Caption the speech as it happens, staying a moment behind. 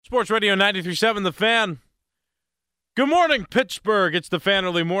Sports Radio 93.7 The Fan. Good morning, Pittsburgh. It's the Fan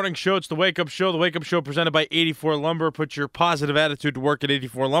Early Morning Show. It's the Wake Up Show. The Wake Up Show presented by 84 Lumber. Put your positive attitude to work at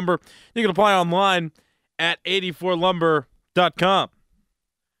 84 Lumber. You can apply online at 84lumber.com.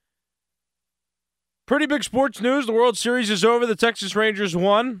 Pretty big sports news. The World Series is over. The Texas Rangers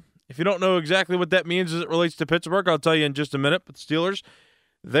won. If you don't know exactly what that means as it relates to Pittsburgh, I'll tell you in just a minute. But the Steelers,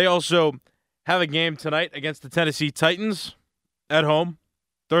 they also have a game tonight against the Tennessee Titans at home.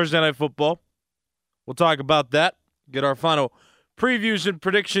 Thursday Night Football. We'll talk about that. Get our final previews and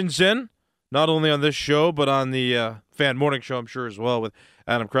predictions in, not only on this show, but on the Fan Morning Show, I'm sure, as well, with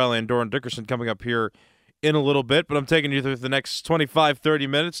Adam Crowley and Doran Dickerson coming up here in a little bit. But I'm taking you through the next 25, 30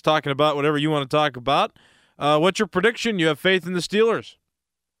 minutes, talking about whatever you want to talk about. What's your prediction? You have faith in the Steelers?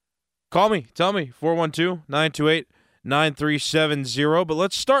 Call me. Tell me. 412-928-9370. But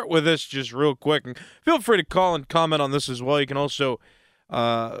let's start with this just real quick. And feel free to call and comment on this as well. You can also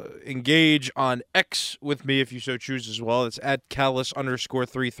engage on X with me if you so choose as well. It's at Callas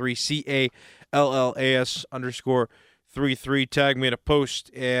 _33, CALLAS _33. Tag me in a post,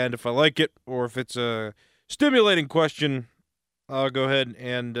 and if I like it or if it's a stimulating question, I'll go ahead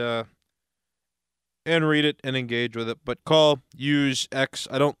and read it and engage with it. But call, use X.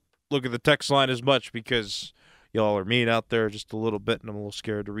 I don't look at the text line as much because y'all are mean out there just a little bit, and I'm a little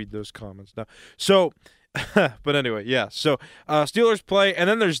scared to read those comments now. So, but anyway, yeah. So Steelers play, and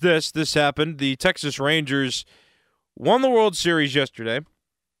then there's this. This happened. The Texas Rangers won the World Series yesterday.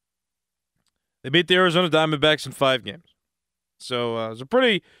 They beat the Arizona Diamondbacks in 5 games. So it was a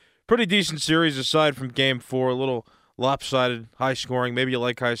pretty decent series aside from Game 4. A little lopsided, high scoring. Maybe you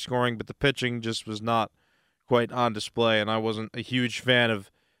like high scoring, but the pitching just was not quite on display, and I wasn't a huge fan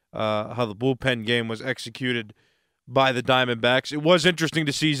of how the bullpen game was executed by the Diamondbacks. It was interesting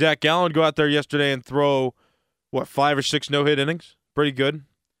to see Zach Gallen go out there yesterday and throw, 5 or 6 no-hit innings? Pretty good.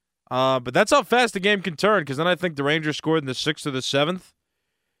 But that's how fast the game can turn, because then I think the Rangers scored in the 6th or the 7th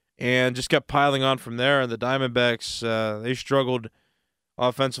and just kept piling on from there. And the Diamondbacks, they struggled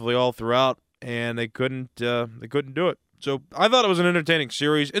offensively all throughout, and they couldn't do it. So I thought it was an entertaining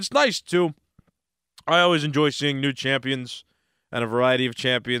series. It's nice, too. I always enjoy seeing new champions and a variety of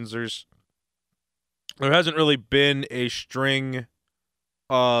champions. There hasn't really been a string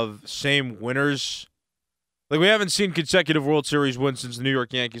of same winners. Like, we haven't seen consecutive World Series wins since the New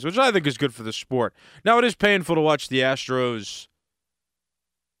York Yankees, which I think is good for the sport. Now, it is painful to watch the Astros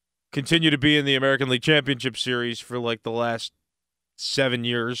continue to be in the American League Championship Series for, the last 7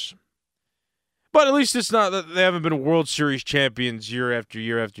 years. But at least it's not that they haven't been World Series champions year after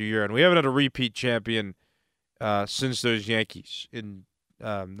year after year, and we haven't had a repeat champion since those Yankees in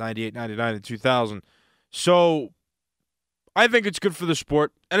 98, 99, and 2000. So I think it's good for the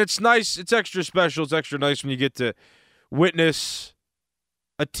sport, and it's nice. It's extra special. It's extra nice when you get to witness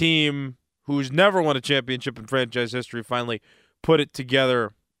a team who's never won a championship in franchise history finally put it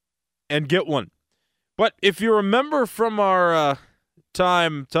together and get one. But if you remember from our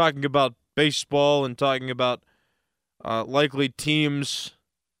time talking about baseball and talking about likely teams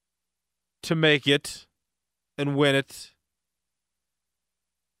to make it and win it,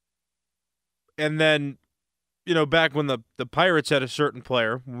 and then, back when the Pirates had a certain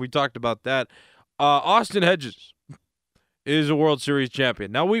player, when we talked about that, Austin Hedges is a World Series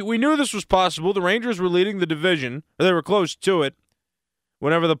champion. Now, we knew this was possible. The Rangers were leading the division, or they were close to it,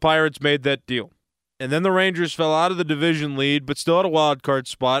 whenever the Pirates made that deal. And then the Rangers fell out of the division lead, but still had a wild card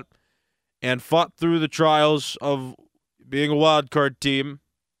spot, and fought through the trials of being a wild card team,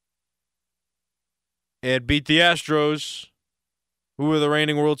 and beat the Astros, who were the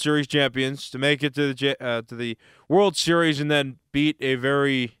reigning World Series champions, to make it to the World Series, and then beat a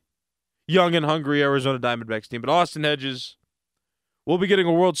very young and hungry Arizona Diamondbacks team. But Austin Hedges will be getting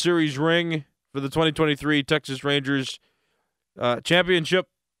a World Series ring for the 2023 Texas Rangers championship.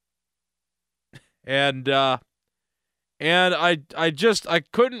 And I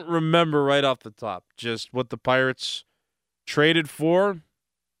couldn't remember right off the top just what the Pirates traded for.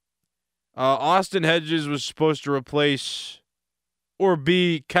 Austin Hedges was supposed to replace or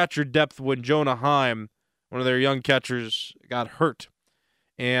be catcher depth when Jonah Heim, one of their young catchers, got hurt.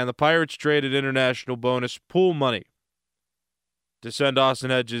 And the Pirates traded international bonus pool money to send Austin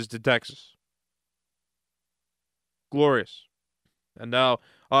Hedges to Texas. Glorious. And now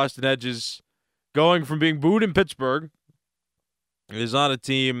Austin Hedges, going from being booed in Pittsburgh, is on a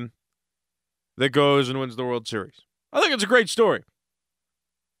team that goes and wins the World Series. I think it's a great story.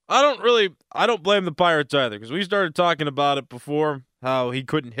 I don't blame the Pirates either, because we started talking about it before, how he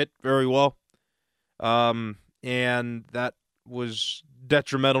couldn't hit very well. And that was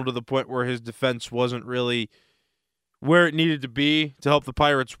detrimental to the point where his defense wasn't really where it needed to be to help the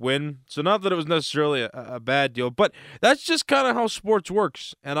Pirates win. So not that it was necessarily a bad deal, but that's just kind of how sports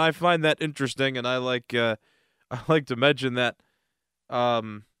works, and I find that interesting, and I like to mention that.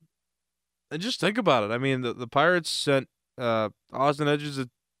 And just think about it. I mean, the Pirates sent Austin Hedges to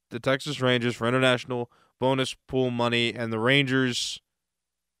the Texas Rangers for international bonus pool money, and the Rangers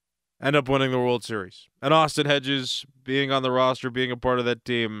end up winning the World Series. And Austin Hedges, being on the roster, being a part of that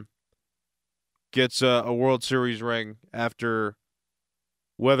team, gets a World Series ring after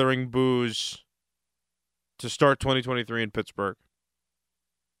weathering boos to start 2023 in Pittsburgh.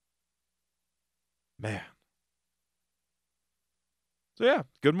 Man. So, yeah,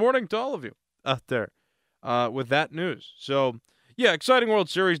 good morning to all of you out there with that news. So, yeah, exciting World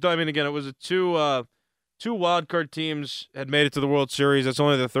Series. I mean, again, it was two wildcard teams had made it to the World Series. That's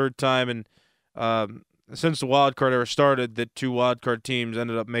only the third time, and since the wildcard era started, that two wildcard teams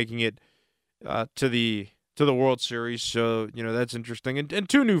ended up making it to the World Series. So, that's interesting. And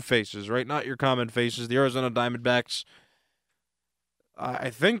two new faces, right? Not your common faces. The Arizona Diamondbacks, I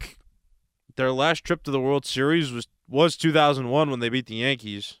think their last trip to the World Series was 2001 when they beat the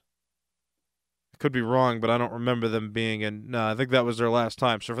Yankees. I could be wrong, but I don't remember them being in. No, I think that was their last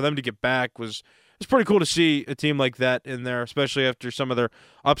time. So for them to get back it's pretty cool to see a team like that in there, especially after some of their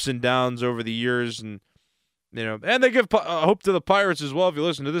ups and downs over the years. And and they give hope to the Pirates as well. If you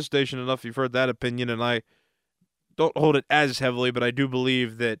listen to this station enough, you've heard that opinion, and I don't hold it as heavily, but I do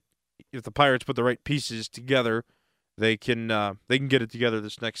believe that if the Pirates put the right pieces together, they can get it together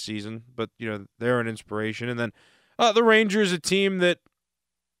this next season. But they're an inspiration. And then the Rangers, a team that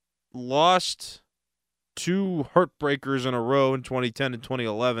lost two heartbreakers in a row in 2010 and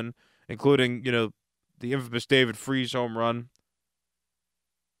 2011, including the infamous David Freese home run,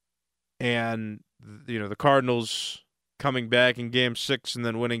 and the Cardinals coming back in Game 6 and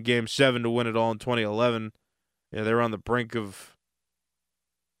then winning Game 7 to win it all in 2011. They were on the brink of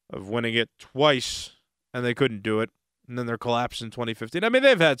winning it twice, and they couldn't do it. And then their collapse in 2015. I mean,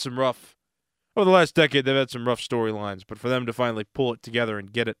 they've had some rough, over the last decade, they've had some rough storylines. But for them to finally pull it together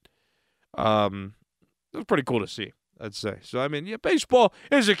and get it, it was pretty cool to see, I'd say. So, I mean, yeah, baseball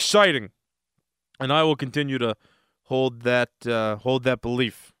is exciting. And I will continue to hold that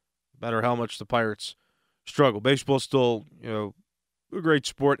belief, no matter how much the Pirates struggle. Baseball's still, a great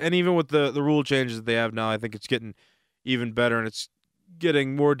sport. And even with the rule changes that they have now, I think it's getting even better, and it's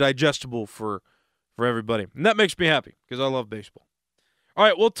getting more digestible for everybody. And that makes me happy because I love baseball. All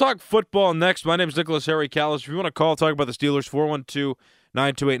right, we'll talk football next. My name is Nicholas Harry Callas. If you want to call, talk about the Steelers,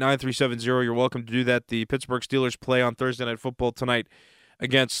 412-928-9370. You're welcome to do that. The Pittsburgh Steelers play on Thursday Night Football tonight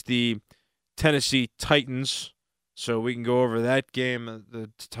against the Tennessee Titans. So we can go over that game. The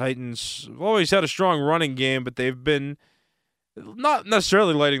Titans have always had a strong running game, but they've been not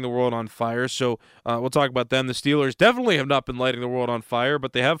necessarily lighting the world on fire. So we'll talk about them. The Steelers definitely have not been lighting the world on fire,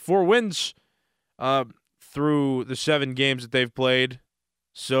 but they have 4 wins through the 7 games that they've played.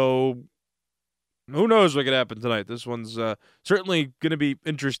 So who knows what could happen tonight. This one's certainly going to be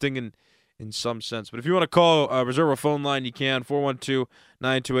interesting in some sense. But if you want to call, reserve a phone line, you can,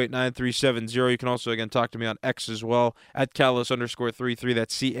 412-928-9370. You can also, again, talk to me on X as well, at Callas_33.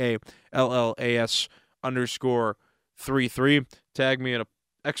 That's CALLAS_33. Tag me in a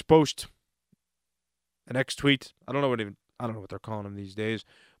X post, an X tweet. I don't know what they're calling them these days.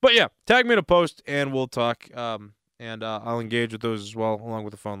 But yeah, tag me in a post and we'll talk. And I'll engage with those as well, along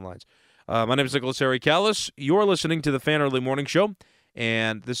with the phone lines. My name is Nicholas Harry Callas. You're listening to the Fan Early Morning Show,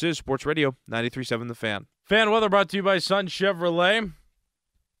 and this is Sports Radio 93.7 The Fan. Fan weather brought to you by Sun Chevrolet.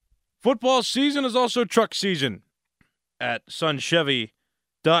 Football season is also truck season at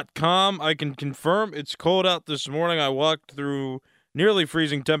sunchevy.com. I can confirm it's cold out this morning. I walked through nearly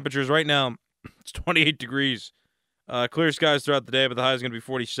freezing temperatures. Right now, it's 28 degrees. Clear skies throughout the day, but the high is going to be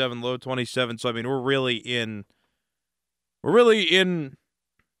 47, low 27. So, I mean, we're really in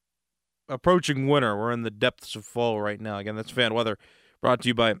approaching winter. We're in the depths of fall right now. Again, that's fan weather brought to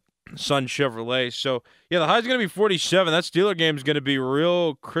you by Sun Chevrolet. So, yeah, the high is going to be 47. That Steeler game is going to be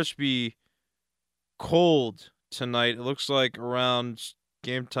real crispy cold tonight. It looks like around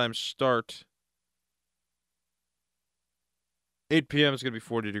game time start, 8 p.m. it's going to be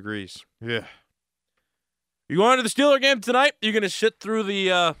 40 degrees. Yeah. You going to the Steeler game tonight? You're going to sit through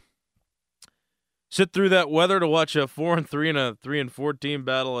that weather to watch a 4-3 and a 3-4 team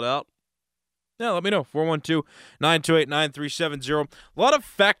battle it out? Yeah, let me know. 412-928-9370. A lot of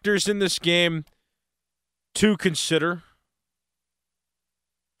factors in this game to consider.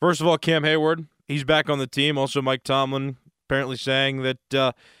 First of all, Cam Heyward, he's back on the team. Also, Mike Tomlin apparently saying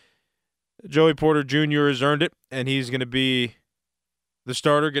that Joey Porter Jr. has earned it, and he's going to be the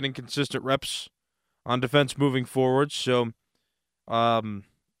starter, getting consistent reps on defense moving forward. So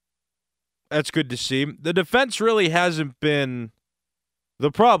that's good to see. The defense really hasn't been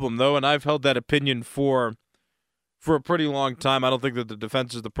the problem, though, and I've held that opinion for a pretty long time. I don't think that the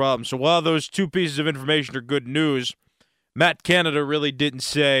defense is the problem. So while those two pieces of information are good news, Matt Canada really didn't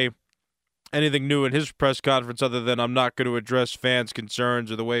say anything new in his press conference other than I'm not going to address fans'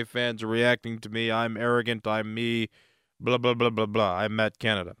 concerns or the way fans are reacting to me. I'm arrogant. I'm me. Blah, blah, blah, blah, blah. I'm Matt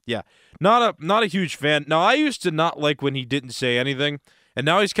Canada. Yeah, not a huge fan. Now, I used to not like when he didn't say anything, and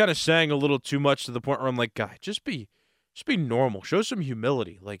now he's kind of saying a little too much to the point where I'm like, guy, just be normal. Show some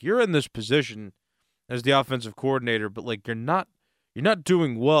humility. Like, you're in this position as the offensive coordinator, but like you're not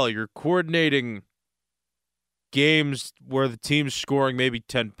doing well. You're coordinating games where the team's scoring maybe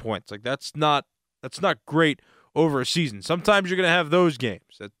 10 points. Like that's not great over a season. Sometimes you're going to have those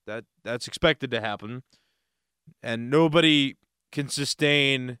games. That's expected to happen. And nobody can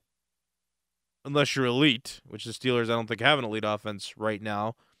sustain unless you're elite, which the Steelers I don't think have an elite offense right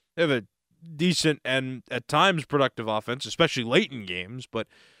now. They have a decent and at times productive offense, especially late in games, but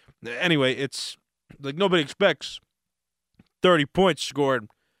anyway, it's like nobody expects 30 points scored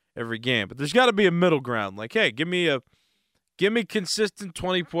every game, but there's got to be a middle ground. Like, hey, give me consistent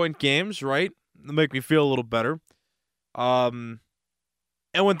 20-point games, right? That'll make me feel a little better. And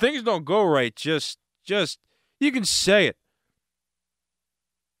when things don't go right, just you can say it.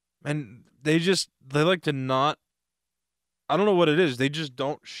 And they like to not. I don't know what it is. They just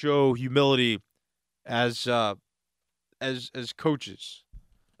don't show humility as coaches.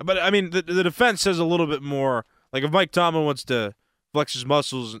 But I mean, the defense says a little bit more. Like if Mike Tomlin wants to flex his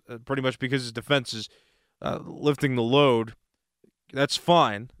muscles pretty much because his defense is lifting the load, that's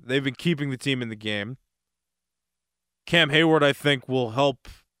fine. They've been keeping the team in the game. Cam Heyward, I think, will help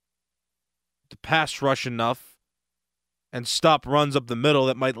the pass rush enough and stop runs up the middle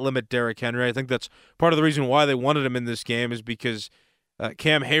that might limit Derrick Henry. I think that's part of the reason why they wanted him in this game is because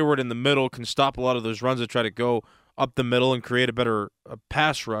Cam Heyward in the middle can stop a lot of those runs that try to go up the middle and create a better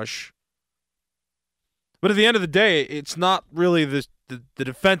pass rush. But at the end of the day, it's not really the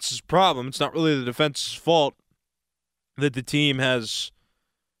defense's problem. It's not really the defense's fault that the team has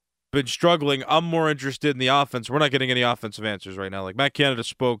been struggling. I'm more interested in the offense. We're not getting any offensive answers right now. Like Matt Canada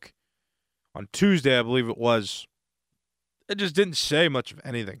spoke on Tuesday, I believe it was. It just didn't say much of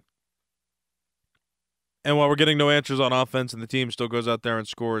anything. And while we're getting no answers on offense and the team still goes out there and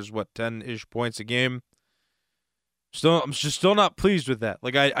scores, 10-ish points a game, I'm just still not pleased with that.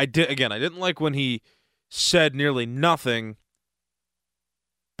 Like I didn't like when he said nearly nothing,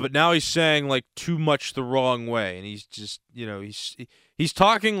 but now he's saying like too much the wrong way, and he's just, he's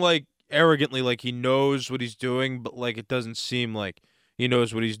talking like arrogantly, like he knows what he's doing, but like it doesn't seem like he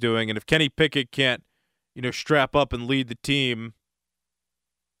knows what he's doing. And if Kenny Pickett can't, strap up and lead the team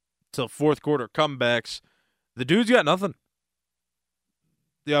till fourth quarter comebacks, the dude's got nothing.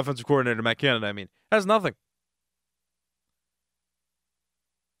 The offensive coordinator, Matt Canada, has nothing.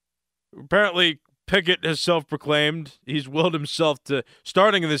 Apparently, Pickett has self-proclaimed he's willed himself to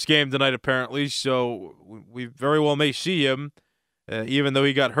starting in this game tonight, apparently, so we very well may see him, even though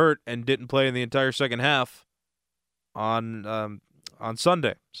he got hurt and didn't play in the entire second half on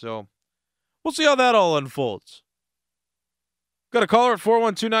Sunday. So we'll see how that all unfolds. Got a caller at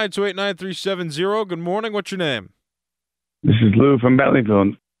 412-928-9370. Good morning. What's your name? This is Lou from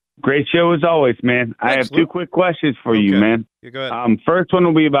Bentleyville. Great show as always, man. Thanks, I have Lou. two quick questions for you, man. Yeah, go ahead. First one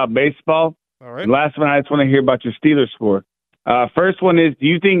will be about baseball. All right. The last one, I just want to hear about your Steelers score. First one is, do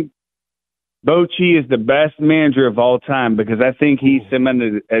you think Bochy is the best manager of all time? Because I think he's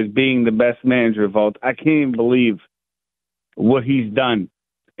cemented as being the best manager of all time. I can't even believe what he's done.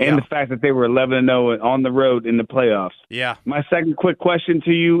 And the fact that they were 11-0 on the road in the playoffs. Yeah. My second quick question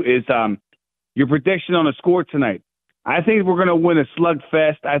to you is your prediction on the score tonight. I think we're going to win a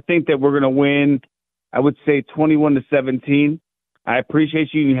slugfest. I think that we're going to win, I would say, 21-17. I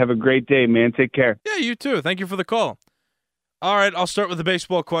appreciate you. You have a great day, man. Take care. Yeah, you too. Thank you for the call. All right, I'll start with the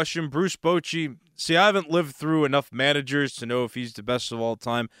baseball question. Bruce Bochy. See, I haven't lived through enough managers to know if he's the best of all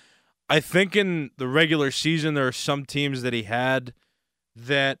time. I think in the regular season there are some teams that he had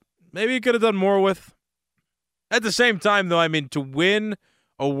that maybe he could have done more with. At the same time, though, to win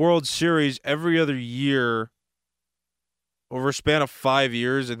a World Series every other year over a span of 5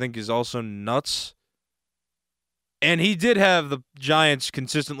 years, I think is also nuts. And he did have the Giants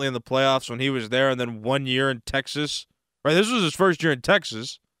consistently in the playoffs when he was there, and then 1 year in Texas. Right, this was his first year in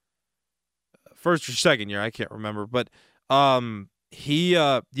Texas. First or second year, I can't remember. But to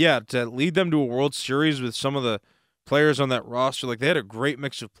lead them to a World Series with some of the players on that roster, like they had a great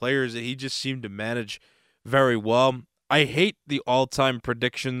mix of players that he just seemed to manage very well. I hate the all-time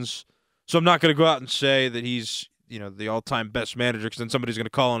predictions So I'm not going to go out and say that he's, the all-time best manager, because then somebody's going to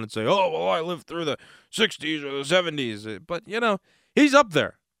call in and say, oh, well, I lived through the 60s or the 70s. But, he's up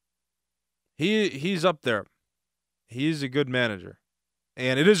there. He's up there. He's a good manager.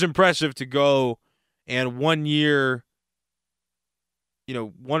 And it is impressive to go and 1 year,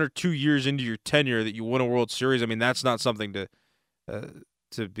 1 or 2 years into your tenure that you win a World Series. I mean, that's not something to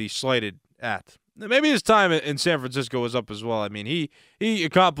be slighted at. Maybe his time in San Francisco was up as well. I mean, he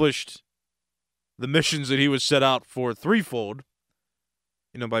accomplished the missions that he was set out for threefold,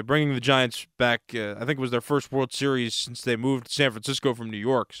 by bringing the Giants back. I think it was their first World Series since they moved to San Francisco from New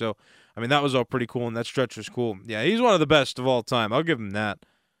York. So, I mean, that was all pretty cool, and that stretch was cool. Yeah, he's one of the best of all time. I'll give him that.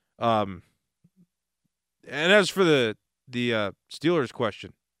 And as for the Steelers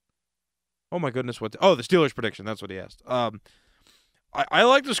question, oh my goodness, the Steelers prediction. That's what he asked. I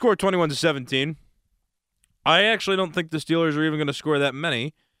like the score 21-17. I actually don't think the Steelers are even going to score that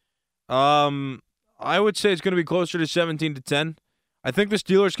many. I would say it's going to be closer to 17-10. I think the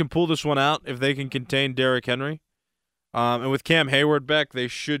Steelers can pull this one out if they can contain Derrick Henry. And with Cam Heyward back, they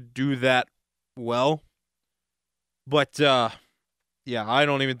should do that well. But, I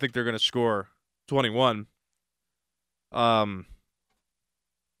don't even think they're going to score 21. I mean,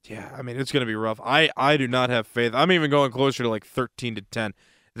 it's going to be rough. I do not have faith. I'm even going closer to like 13-10.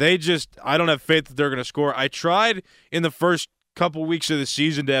 I don't have faith that they're going to score. I tried in the first couple weeks of the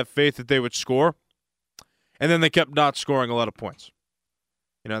season to have faith that they would score, and then they kept not scoring a lot of points.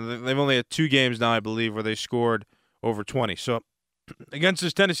 They've only had 2 games now, I believe, where they scored over 20. So against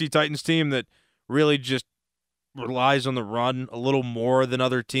this Tennessee Titans team that really just relies on the run a little more than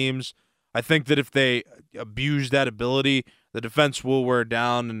other teams, I think that if they abuse that ability, the defense will wear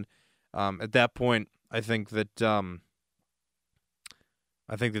down, and at that point, I think that they're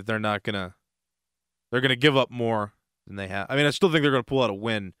not gonna give up more than they have. I mean, I still think they're gonna pull out a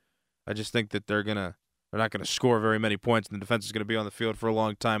win. I just think that they're not gonna score very many points, and the defense is gonna be on the field for a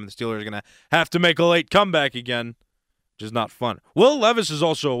long time, and the Steelers are gonna have to make a late comeback again, which is not fun. Will Levis is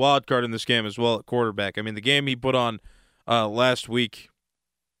also a wild card in this game as well at quarterback. I mean, the game he put on last week,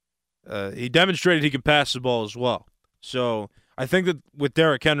 he demonstrated he can pass the ball as well. So I think that with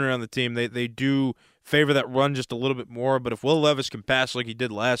Derrick Henry on the team, they do favor that run just a little bit more. But if Will Levis can pass like he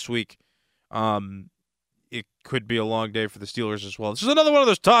did last week, it could be a long day for the Steelers as well. This is another one of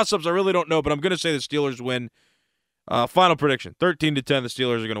those toss-ups. I really don't know, but I'm going to say the Steelers win. Final prediction, 13-10, the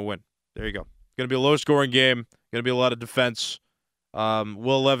Steelers are going to win. There you go. Going to be a low-scoring game. Going to be a lot of defense.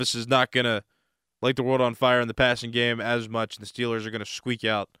 Will Levis is not going to light the world on fire in the passing game as much. The Steelers are going to squeak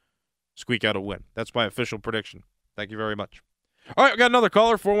out a win. That's my official prediction. Thank you very much. All right, we got another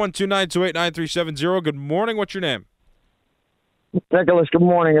caller, 412-928-9370. Good morning. What's your name? Nicholas, good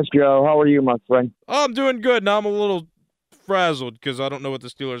morning. It's Joe. How are you, my friend? Oh, I'm doing good. Now I'm a little frazzled because I don't know what the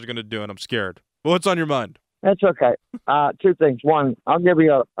Steelers are going to do, and I'm scared. Well, what's on your mind? That's okay. 2 things. One, I think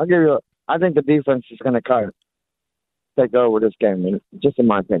the defense is going to take over this game, just in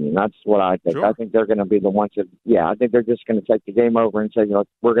my opinion. That's what I think. Sure. I think they're going to be the ones that, I think they're just going to take the game over and say,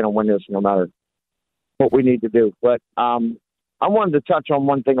 we're going to win this no matter what we need to do. But I wanted to touch on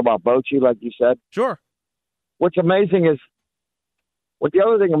one thing about Bochy, like you said. Sure. The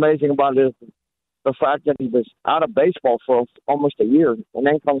other thing amazing about it is the fact that he was out of baseball for almost a year and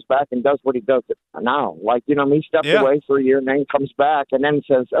then comes back and does what he does now. Like, he stepped away for a year and then comes back and then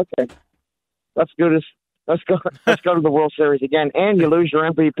says, okay, let's do this. Let's go to the World Series again. And you lose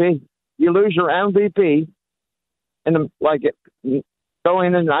your MVP. And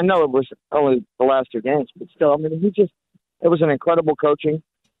going in, I know it was only the last 2 games, but still, I mean, it was an incredible coaching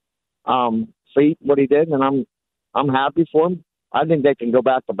feat, what he did, and I'm happy for him. I think they can go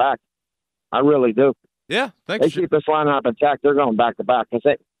back to back. I really do. Yeah, thanks. They keep this lineup intact. They're going back to back.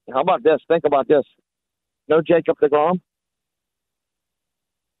 How about this? Think about this. No Jacob deGrom.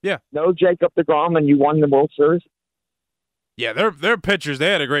 Yeah. No Jacob deGrom, and you won the World Series. Yeah, their pitchers,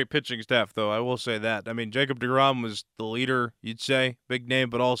 they had a great pitching staff, though. I will say that. I mean, Jacob deGrom was the leader, you'd say, big name,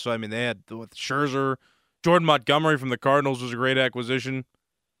 but also, I mean, they had with Scherzer, Jordan Montgomery from the Cardinals was a great acquisition.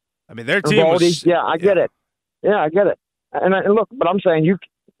 I mean, their team was. Yeah, I get it. Yeah, I get it. And look, but I'm saying you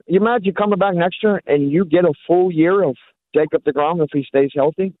imagine coming back next year and you get a full year of Jacob deGrom if he stays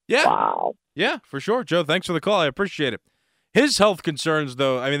healthy. Yeah. Wow. Yeah, for sure, Joe. Thanks for the call. I appreciate it. His health concerns,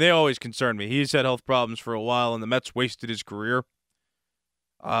 though, I mean, they always concern me. He's had health problems for a while, and the Mets wasted his career.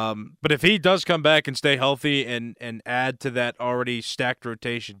 But if he does come back and stay healthy and add to that already stacked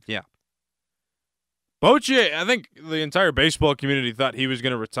rotation, yeah. Bochy, I think the entire baseball community thought he was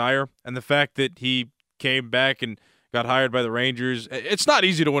going to retire, and the fact that he came back and got hired by the Rangers, it's not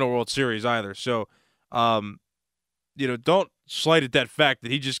easy to win a World Series either. So, don't slight at that fact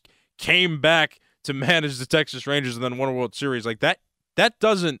that he just came back to manage the Texas Rangers and then won a World Series. Like that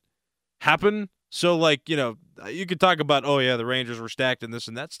doesn't happen. So, like, you know, you could talk about, oh, yeah, the Rangers were stacked and this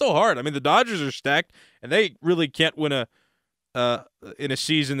and that. Still hard. I mean, the Dodgers are stacked, and they really can't win in a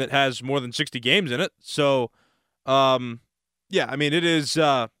season that has more than 60 games in it. So, yeah, I mean, it is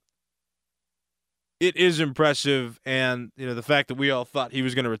impressive. And, you know, the fact that we all thought he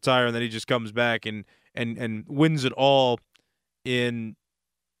was going to retire and then he just comes back and wins it all in,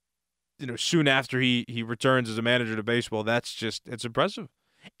 you know, soon after he returns as a manager to baseball, it's impressive.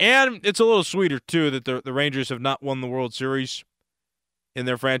 And it's a little sweeter, too, that the Rangers have not won the World Series in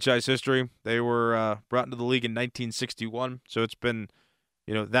their franchise history. They were brought into the league in 1961, so it's been,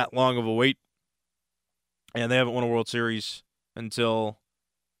 you know, that long of a wait. And they haven't won a World Series until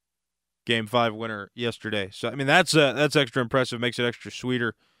Game 5 winner yesterday. So, I mean, that's extra impressive, makes it extra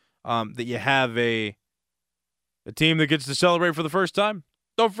sweeter that you have a team that gets to celebrate for the first time.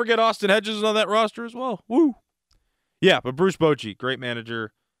 Don't forget Austin Hedges is on that roster as well. Woo! Yeah, but Bruce Bochy, great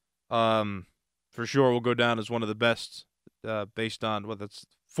manager, for sure will go down as one of the best based on, that's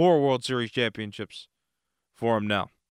 4 World Series championships for him now.